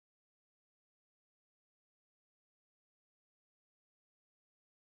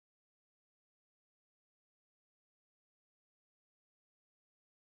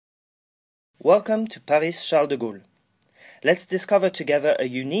Welcome to Paris Charles de Gaulle. Let's discover together a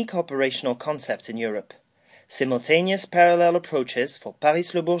unique operational concept in Europe: simultaneous parallel approaches for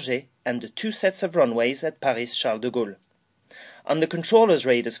Paris Le Bourget and the two sets of runways at Paris Charles de Gaulle. On the controller's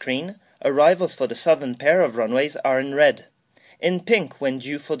radar screen, arrivals for the southern pair of runways are in red, in pink when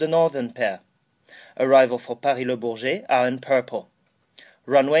due for the northern pair. Arrival for Paris Le Bourget are in purple.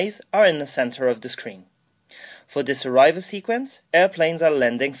 Runways are in the center of the screen. For this arrival sequence, airplanes are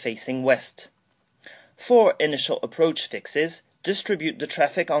landing facing west. 4 initial approach fixes distribute the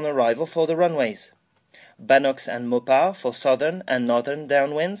traffic on arrival for the runways: Banox and Mopar for southern and northern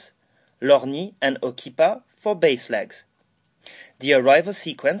downwinds, Lorgny and Okipa for base legs. The arrival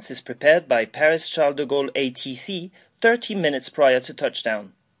sequence is prepared by Paris Charles de Gaulle ATC 30 minutes prior to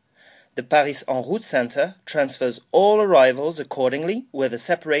touchdown. The Paris En Route Center transfers all arrivals accordingly with a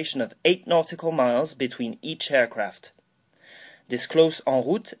separation of 8 nautical miles between each aircraft. This close en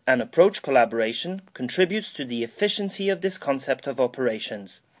route and approach collaboration contributes to the efficiency of this concept of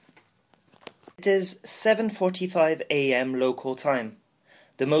operations. It is 7:45 a.m. local time.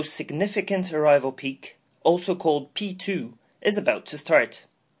 The most significant arrival peak, also called P2, is about to start.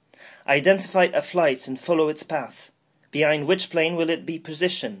 Identify a flight and follow its path. Behind which plane will it be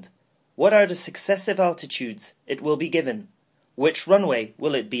positioned? What are the successive altitudes it will be given? Which runway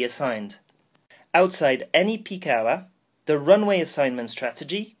will it be assigned? Outside any peak hour, the runway assignment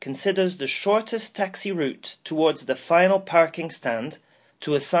strategy considers the shortest taxi route towards the final parking stand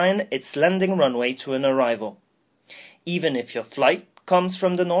to assign its landing runway to an arrival. Even if your flight comes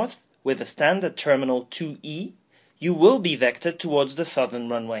from the north with a stand at Terminal 2E, you will be vectored towards the southern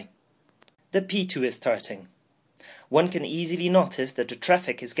runway. The P2 is starting. One can easily notice that the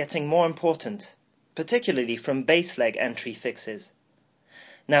traffic is getting more important, particularly from base leg entry fixes.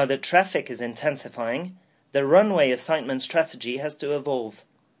 Now that traffic is intensifying, the runway assignment strategy has to evolve.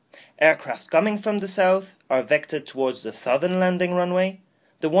 Aircraft coming from the south are vectored towards the southern landing runway,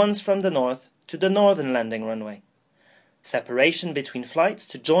 the ones from the north to the northern landing runway. Separation between flights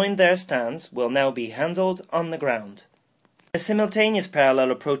to join their stands will now be handled on the ground. A simultaneous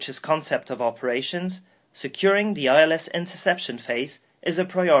parallel approaches concept of operations, securing the ILS interception phase is a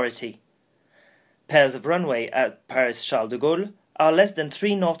priority. Pairs of runway at Paris Charles de Gaulle are less than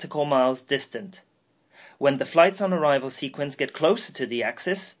 3 nautical miles distant. When the flights on arrival sequence get closer to the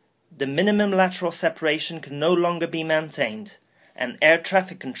axis, the minimum lateral separation can no longer be maintained, and air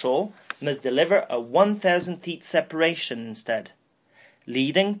traffic control must deliver a 1,000 feet separation instead,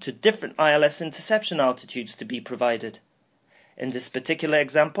 leading to different ILS interception altitudes to be provided. In this particular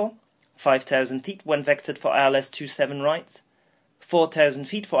example, 5,000 feet when vectored for ILS 27 right, 4,000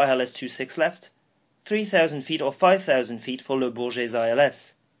 feet for ILS 26 left, 3,000 feet or 5,000 feet for Le Bourget's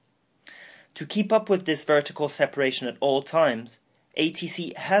ILS. To keep up with this vertical separation at all times,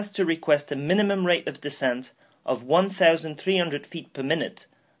 ATC has to request a minimum rate of descent of 1,300 feet per minute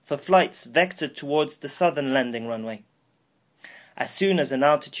for flights vectored towards the southern landing runway. As soon as an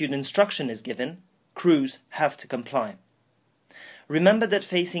altitude instruction is given, crews have to comply. Remember that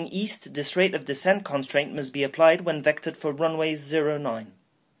facing east, this rate of descent constraint must be applied when vectored for runways 09.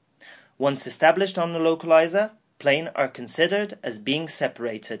 Once established on the localizer, planes are considered as being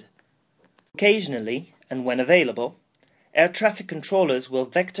separated. Occasionally, and when available, air traffic controllers will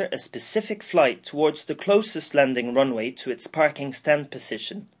vector a specific flight towards the closest landing runway to its parking stand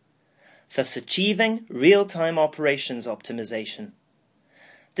position, thus achieving real-time operations optimization.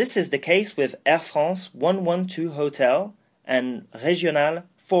 This is the case with Air France 112 Hotel and Régional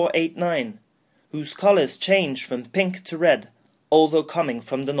 489, whose colors change from pink to red, although coming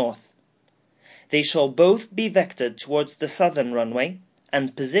from the north. They shall both be vectored towards the southern runway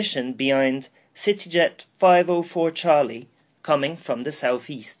and positioned behind CityJet 504 Charlie, coming from the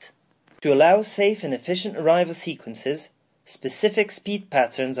southeast. To allow safe and efficient arrival sequences, specific speed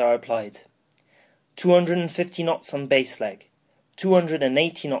patterns are applied. 250 knots on base leg,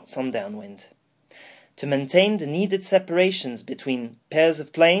 280 knots on downwind. To maintain the needed separations between pairs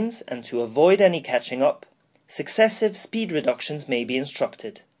of planes and to avoid any catching up, successive speed reductions may be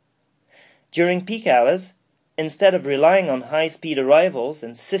instructed. During peak hours, instead of relying on high-speed arrivals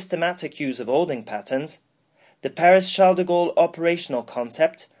and systematic use of holding patterns, the Paris Charles de Gaulle operational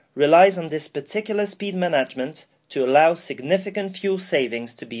concept relies on this particular speed management to allow significant fuel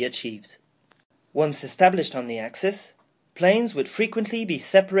savings to be achieved. Once established on the axis, planes would frequently be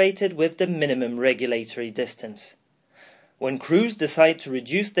separated with the minimum regulatory distance. When crews decide to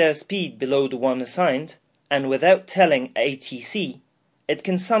reduce their speed below the one assigned, and without telling ATC, it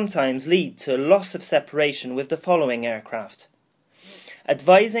can sometimes lead to a loss of separation with the following aircraft.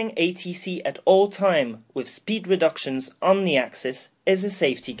 Advising ATC at all time with speed reductions on the axis is a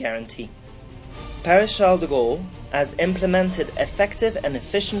safety guarantee. Paris Charles de Gaulle has implemented effective and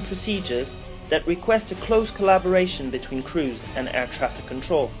efficient procedures that request a close collaboration between crews and air traffic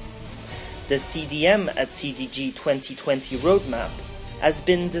control. The CDM at CDG 2020 roadmap has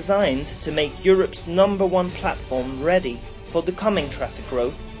been designed to make Europe's #1 platform ready for the coming traffic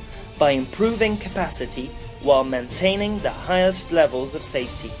growth by improving capacity while maintaining the highest levels of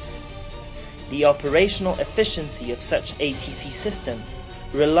safety. The operational efficiency of such ATC system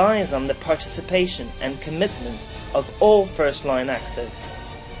relies on the participation and commitment of all first-line actors.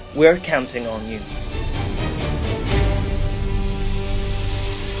 We're counting on you.